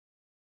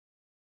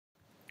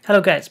Hello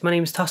guys, my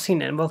name is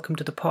Taseen and welcome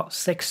to the part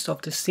 6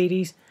 of this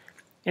series.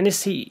 In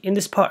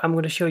this part I'm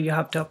going to show you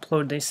how to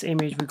upload this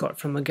image we got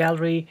from a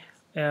gallery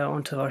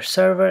onto our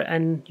server,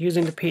 and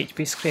using the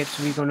PHP scripts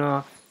we're going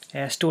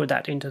to store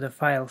that into the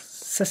file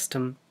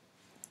system.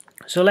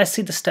 So let's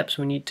see the steps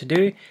we need to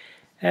do.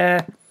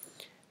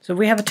 So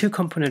we have a two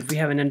component, we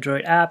have an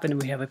Android app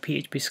and we have a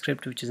PHP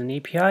script which is an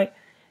API.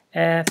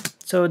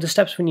 So the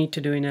steps we need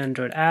to do in an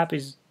Android app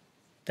is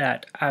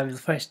that I will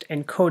first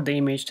encode the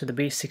image to the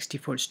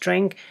base64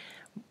 string,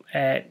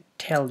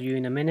 tell you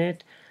in a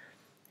minute,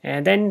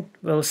 and then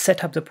we'll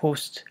set up the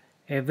post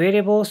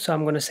variables. So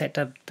I'm going to set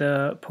up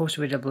the post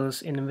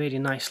variables in a very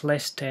nice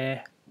list. And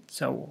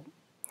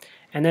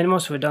then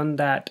once we're done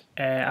that,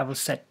 I will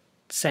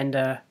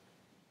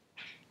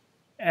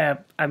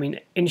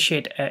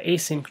initiate a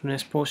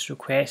asynchronous post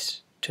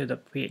request to the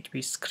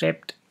PHP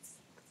script.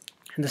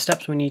 And the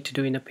steps we need to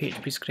do in the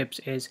PHP scripts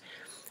is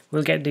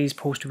we'll get these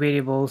post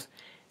variables.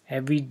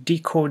 We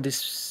decode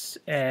this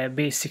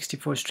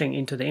base64 string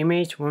into the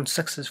image. Once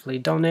successfully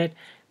done it,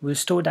 we'll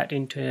store that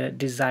into a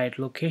desired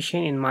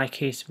location. In my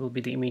case, it will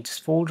be the images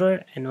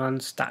folder. And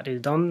once that is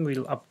done,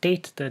 we'll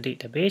update the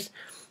database.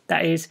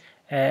 That is,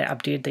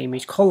 update the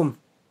image column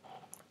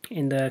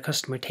in the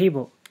customer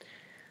table.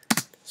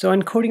 So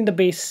encoding the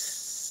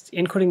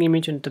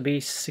image into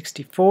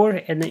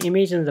base64, and the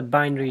image and the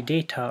binary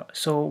data.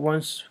 So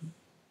once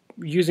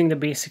using the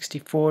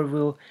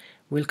base64,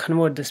 we'll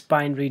convert this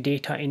binary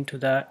data into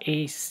the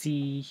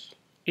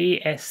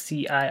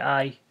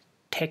ASCII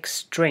text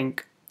string,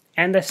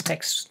 and this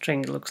text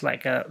string looks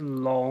like a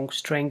long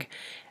string,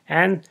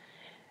 and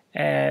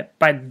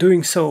by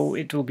doing so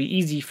it will be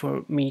easy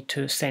for me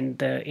to send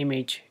the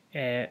image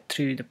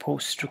through the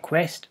post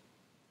request.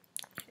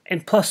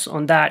 And plus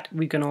on that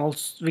we can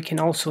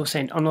also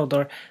send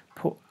another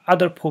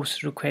other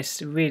post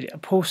request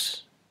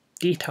post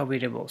data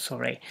variable,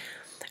 sorry.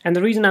 And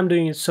the reason I'm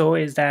doing it so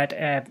is that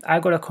I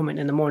got a comment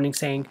in the morning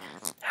saying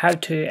how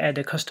to add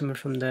a customer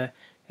from the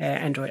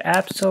Android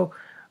app. So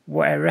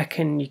what I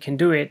reckon you can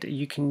do it,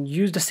 you can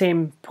use the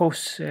same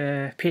post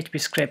PHP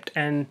script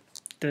and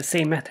the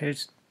same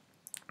methods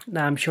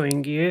that I'm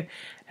showing you.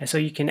 So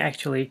you can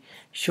actually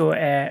show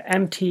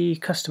empty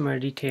customer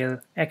detail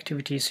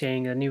activity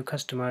saying a new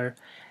customer,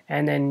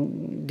 and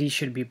then these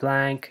should be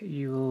blank.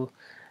 The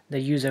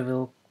user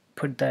will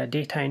put the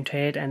data into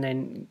it and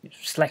then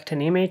select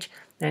an image,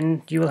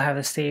 and you will have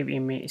a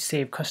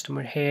save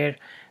customer here,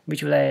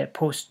 which will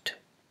post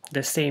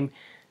the same,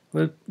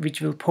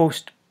 which will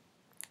post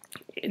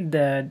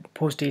the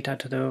post data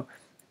to the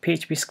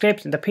PHP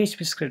script. The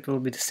PHP script will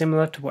be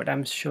similar to what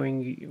I'm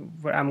showing you,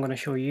 what I'm going to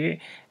show you.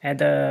 And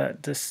the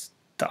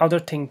other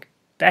thing,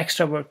 the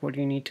extra work, what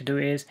you need to do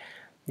is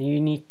you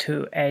need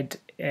to add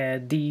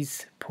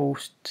these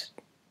post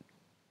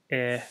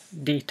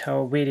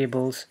data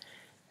variables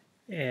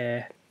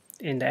in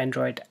the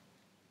Android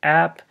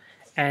app,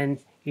 and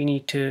you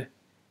need to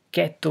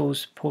get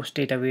those post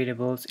data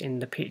variables in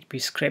the PHP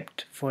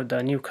script for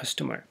the new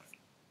customer.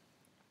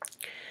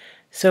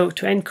 So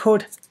to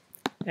encode,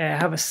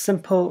 have a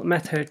simple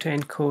method to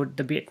encode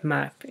the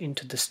bitmap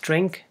into the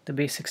string, the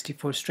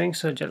base64 string.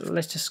 So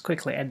let's just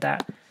quickly add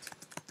that.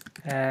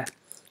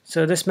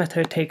 So this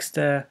method takes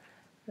the,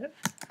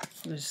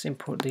 let's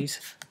import these.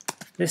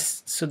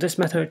 This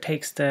method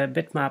takes the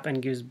bitmap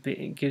and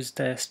gives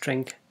the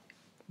string,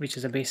 which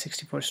is a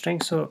base64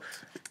 string. So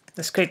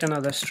let's create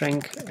another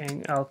string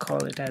and I'll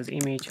call it as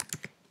image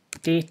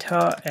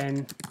data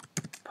and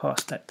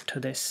pass that to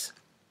this.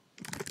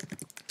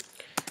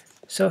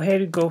 So here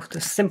you go, the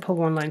simple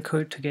one-line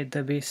code to get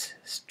the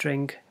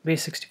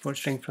base64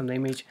 string from the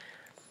image.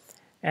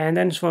 And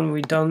then when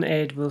we're done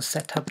it, we'll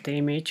set up the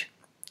image,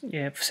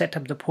 set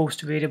up the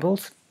post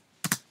variables.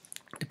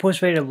 The post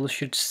variables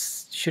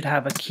should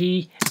have a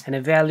key and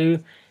a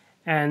value,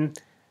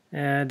 and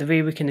the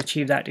way we can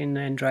achieve that in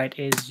Android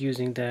is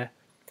using the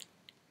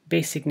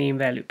basic name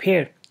value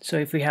pair. So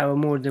if we have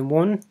more than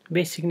one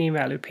basic name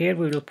value pair,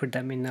 we will put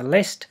them in a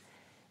list,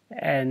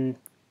 and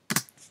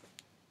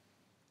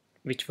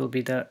which will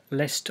be the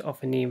list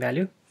of a name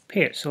value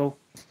pair. So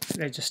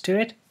let's just do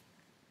it.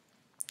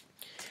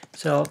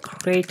 So I'll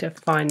create a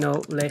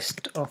final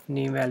list of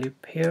name value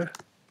pair,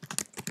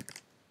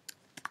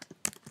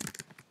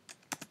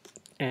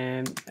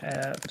 and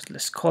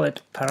let's call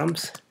it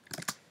params,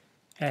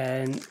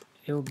 and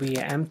it will be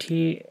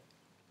empty.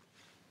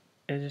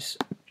 Let's just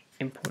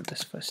import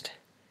this first.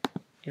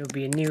 It will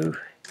be a new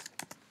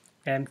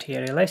empty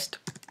array list,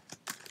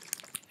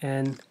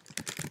 and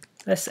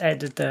let's add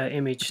the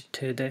image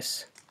to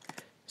this.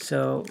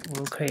 So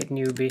we'll create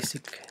new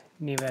basic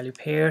name value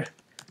pair.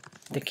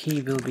 The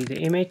key will be the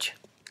image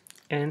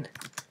and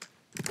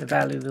the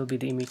value will be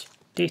the image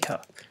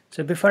data.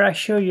 So before I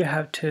show you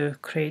how to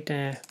create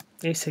a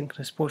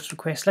asynchronous post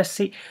request, let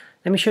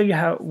me show you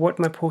what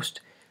my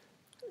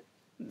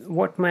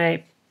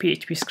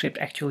PHP script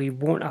actually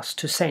want us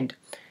to send.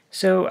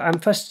 So I'm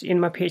first in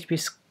my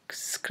PHP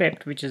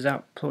script, which is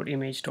upload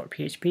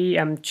image.php.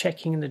 I'm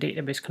checking the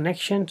database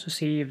connection to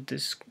see if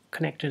this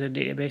connected to the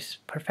database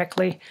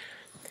perfectly.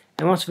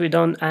 and once we're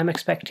done, I'm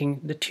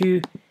expecting the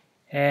two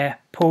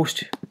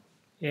post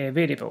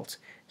variables.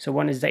 So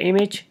one is the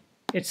image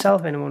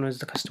itself and one is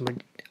the customer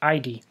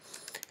ID.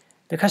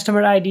 The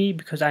customer ID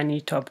because I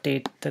need to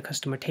update the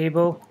customer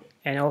table,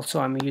 and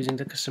also I'm using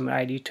the customer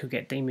ID to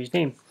get the image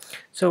name.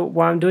 So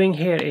what I'm doing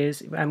here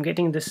is I'm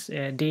getting this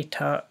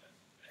data,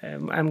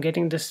 I'm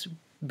getting this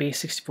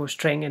base64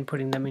 string and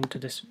putting them into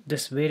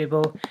this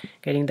variable,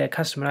 getting the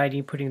customer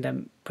ID, putting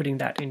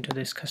that into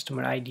this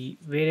customer ID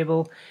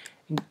variable,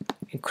 and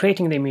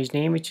creating the image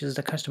name, which is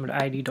the customer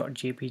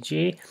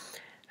ID.jpg.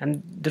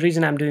 And the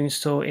reason I'm doing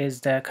so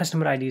is the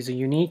customer ID is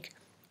unique,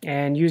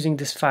 and using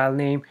this file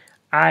name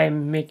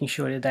I'm making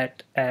sure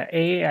that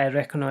I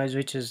recognize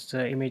which is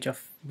the image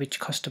of which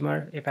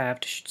customer if I have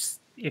to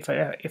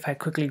if I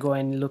quickly go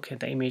and look at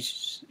the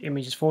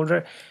images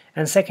folder,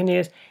 and second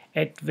is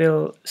it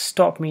will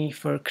stop me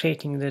for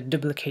creating the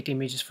duplicate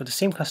images for the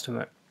same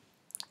customer.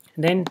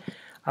 And then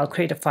I'll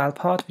create a file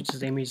path, which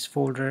is the images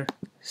folder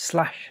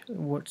slash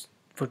what's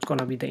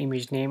gonna be the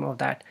image name of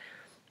that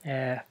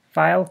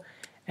file.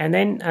 And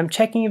then I'm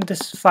checking if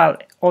this file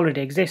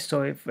already exists.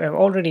 So if I've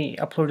already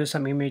uploaded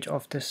some image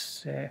of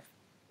this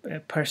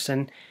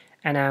person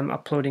and I'm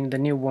uploading the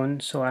new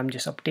one, so I'm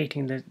just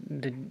updating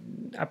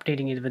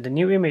updating it with the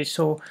new image.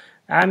 So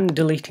I'm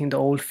deleting the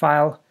old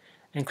file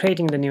and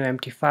creating the new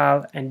empty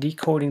file and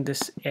decoding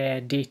this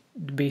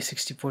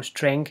base64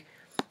 string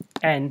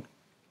and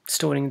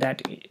storing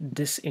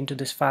this into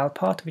this file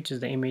path, which is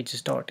the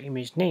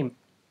images.image name.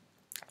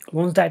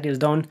 Once that is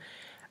done,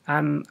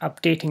 I'm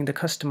updating the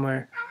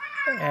customer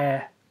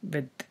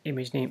with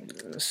image name.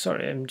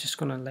 Sorry, I'm just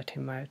gonna let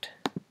him out.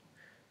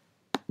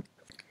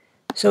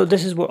 So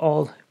this is what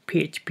all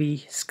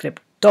PHP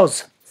script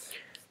does.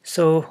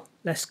 So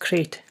let's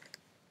create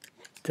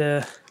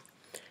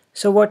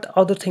so what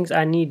other things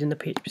I need in the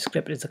PHP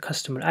script is the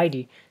customer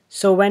ID.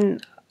 So when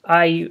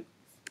I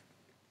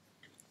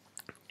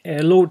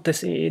load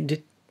this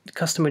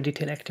customer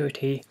detail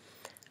activity,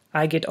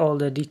 I get all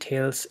the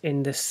details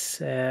in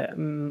this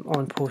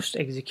on post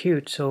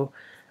execute. So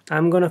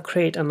I'm gonna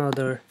create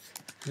another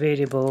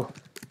variable,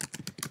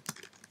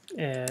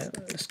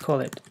 let's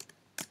call it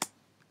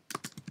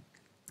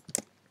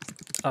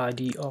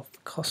ID of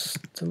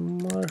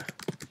customer,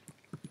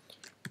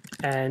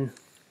 and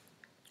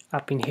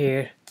up in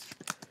here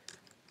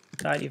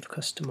the ID of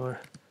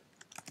customer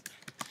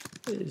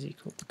is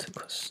equal to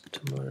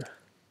customer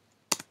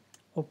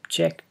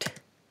object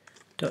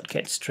dot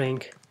get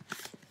string,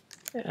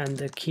 and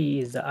the key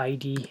is the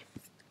ID.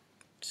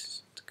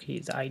 The key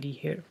is the ID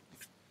here.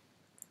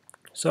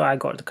 So I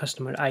got the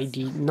customer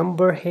ID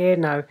number here.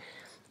 Now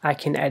I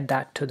can add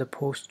that to the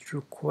post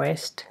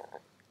request.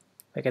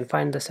 I can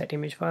find the set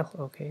image file.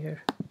 Okay,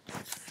 here.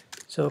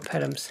 So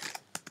params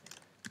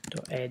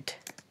dot add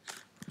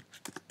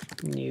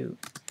new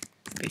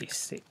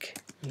basic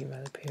new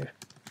value pair,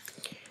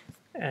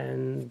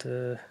 and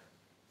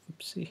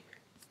oopsie,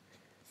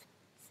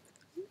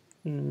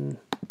 the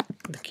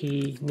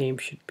key name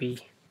should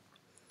be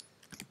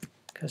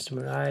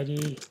customer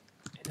ID,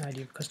 and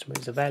ID of customer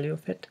is the value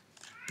of it.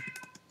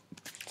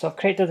 So I've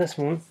created this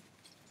one.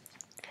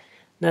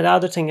 Now the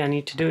other thing I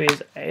need to do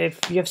is,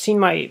 if you have seen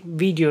my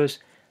videos,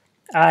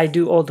 I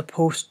do all the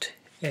post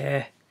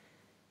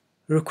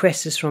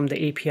requests from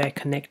the API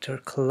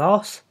connector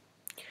class.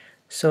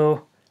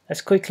 So let's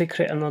quickly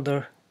create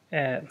another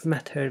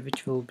method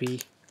which will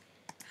be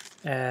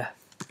let's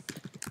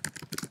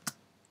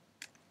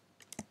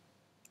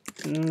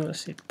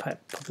say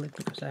public,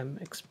 because I'm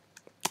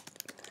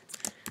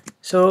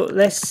so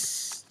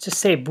let's just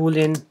say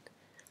boolean.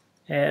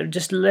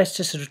 Let's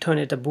just return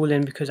it a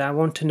boolean because I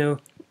want to know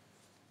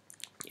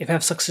if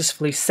I've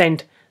successfully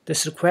sent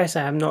this request.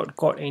 I have not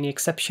got any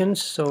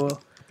exceptions, so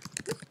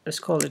let's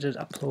call it as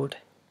upload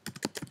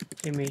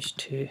image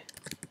to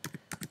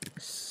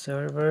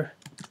server,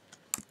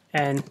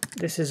 and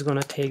this is going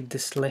to take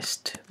this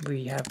list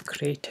we have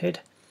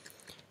created,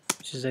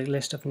 which is a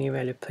list of new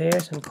value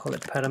pairs, and call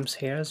it params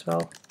here as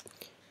well.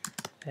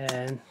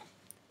 And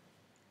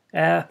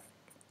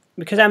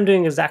because I'm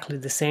doing exactly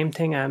the same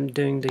thing, I'm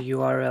doing the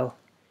URL.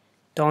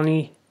 The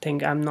only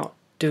thing I'm not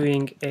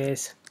doing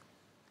is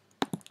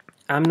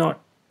I'm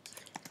not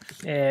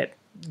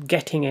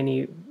getting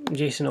any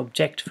JSON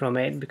object from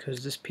it,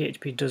 because this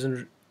PHP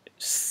doesn't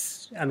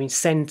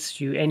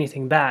sends you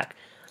anything back.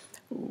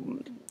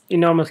 In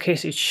normal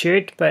case it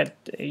should, but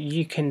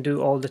you can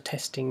do all the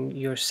testing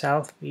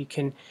yourself. You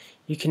can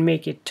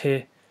make it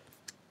to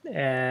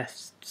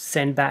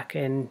send back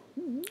a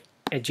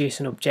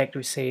JSON object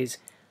which says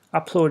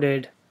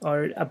uploaded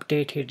or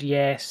updated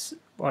yes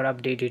or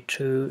updated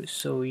true,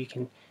 so you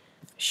can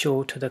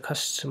show to the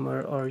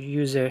customer or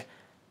user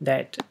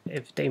that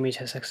if the image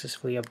has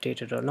successfully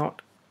updated or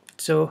not.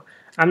 So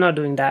I'm not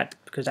doing that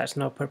because that's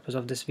not the purpose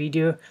of this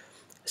video.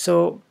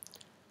 So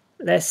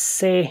let's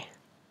say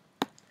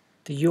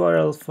the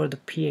URL for the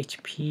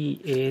PHP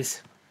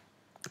is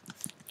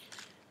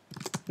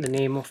the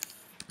name of,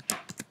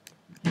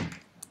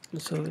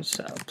 so it's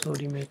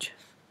upload image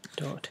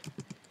dot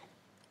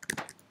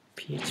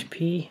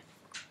PHP,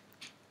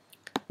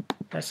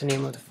 That's the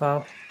name of the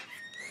file.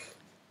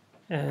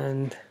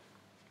 And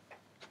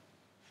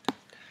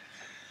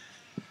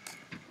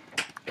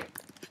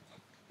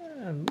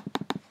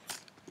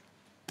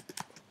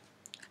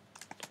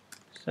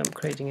so I'm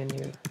creating a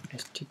new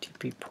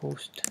HTTP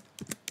post.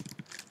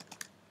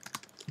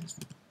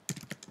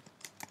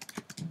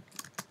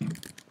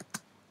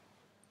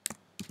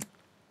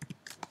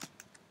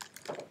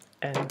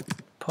 And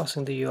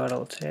passing the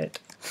URL to it.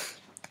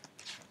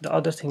 The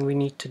other thing we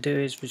need to do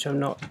is, which I've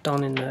not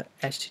done in the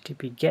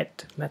HTTP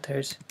GET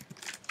methods,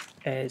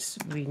 is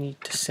we need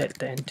to set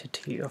the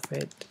entity of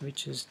it,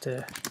 which is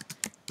the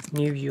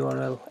new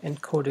URL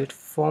encoded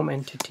from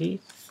entity,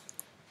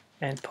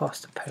 and pass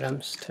the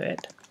params to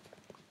it.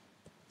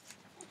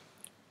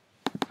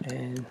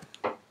 And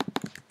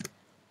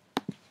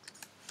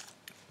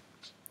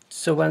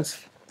so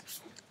once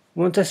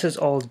this is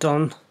all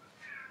done,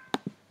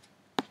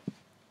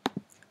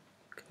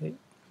 okay,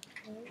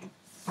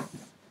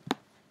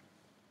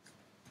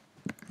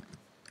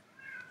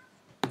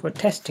 for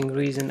testing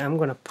reason, I'm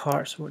going to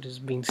parse what is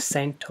being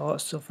sent to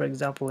us. So for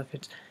example, if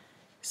it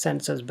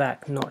sends us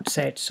back not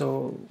set,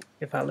 so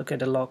if I look at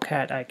the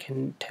logcat, I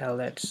can tell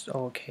that's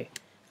okay,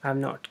 I've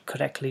not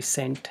correctly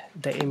sent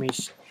the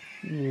image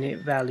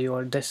value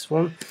or this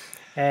one.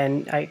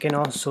 And I can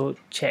also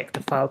check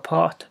the file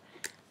path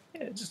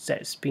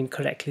that's been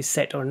correctly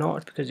set or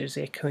not, because it's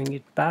echoing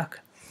it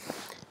back.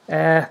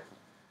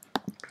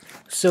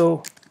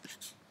 So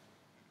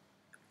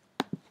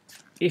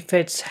if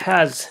it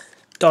has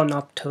done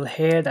up till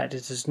here that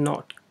it has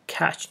not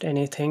catched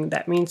anything,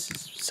 that means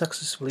it's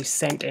successfully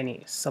sent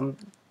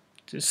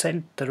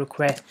sent the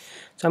request.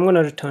 So I'm going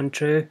to return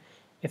true.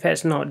 If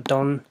it's not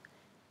done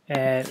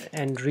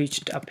and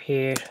reached up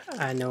here,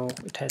 I know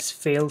it has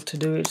failed to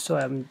do it, so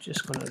I'm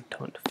just going to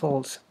return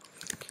false.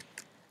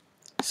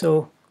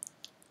 So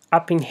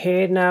up in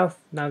here now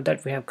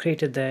that we have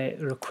created the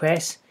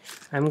request,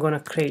 I'm going to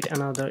create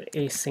another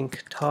async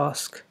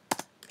task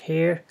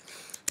here,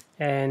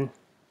 and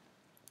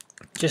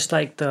just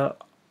like the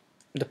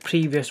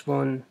previous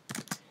one,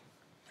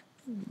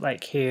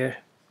 like here,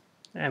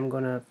 I'm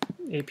going to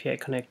API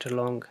connector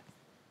long.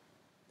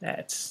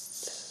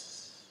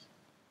 That's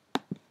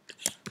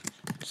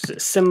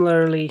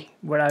similarly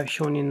what I've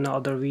shown in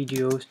other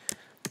videos.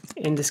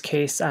 In this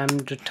case, I'm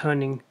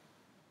returning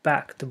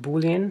back the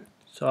boolean,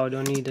 so I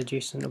don't need a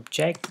JSON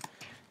object,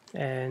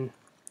 and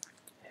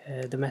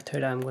the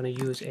method I'm going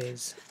to use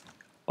is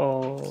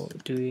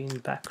do in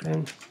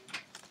background,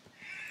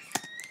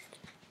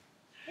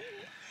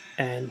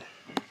 and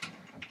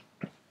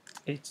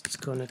it's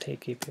going to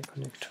take API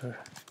connector,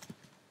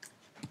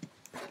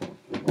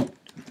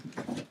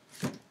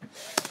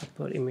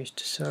 upload image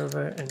to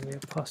server, and we are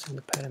passing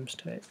the params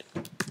to it.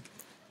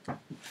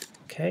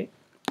 Okay,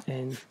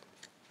 and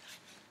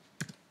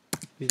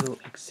we will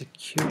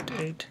execute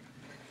it,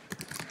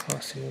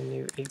 passing a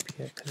new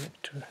API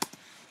connector.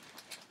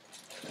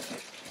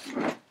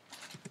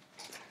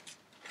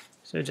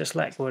 So just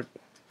like what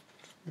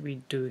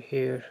we do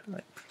here,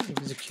 like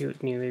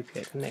execute new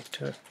API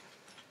connector.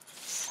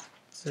 This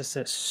is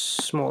a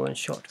small and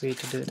short way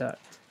to do that.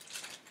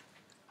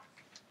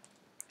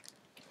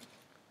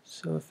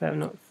 So if I've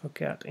not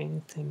forgot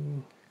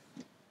anything,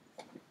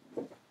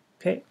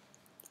 okay,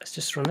 let's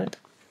just run it.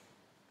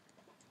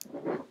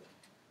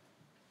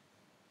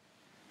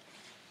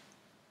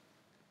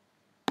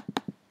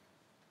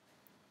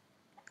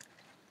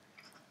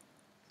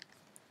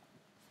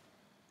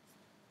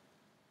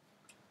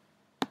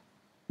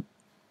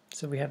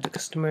 So we have the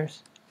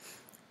customers,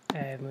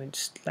 and we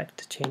just like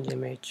to change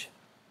image,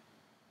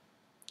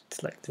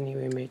 select the new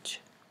image,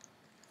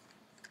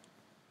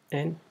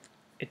 and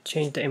it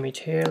changed the image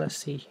here. Let's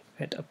see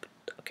if it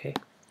okay,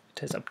 it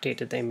has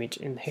updated the image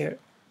in here,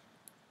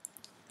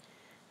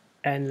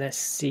 and let's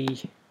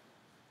see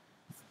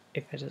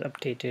if it is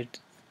updated.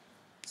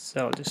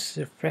 So I'll just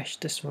refresh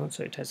this one,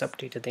 so it has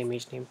updated the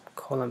image name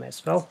column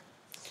as well.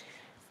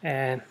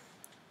 And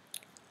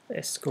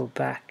let's go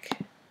back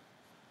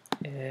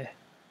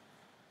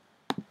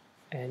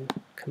and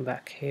come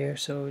back here.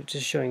 So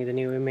just showing the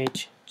new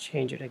image,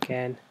 change it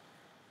again,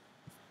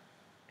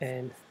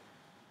 and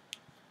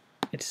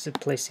it's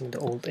replacing the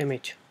old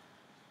image.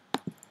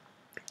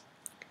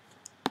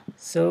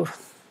 So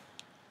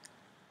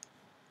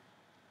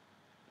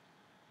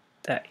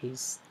that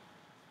is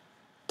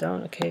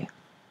done. Okay,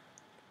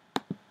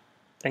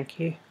 thank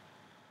you.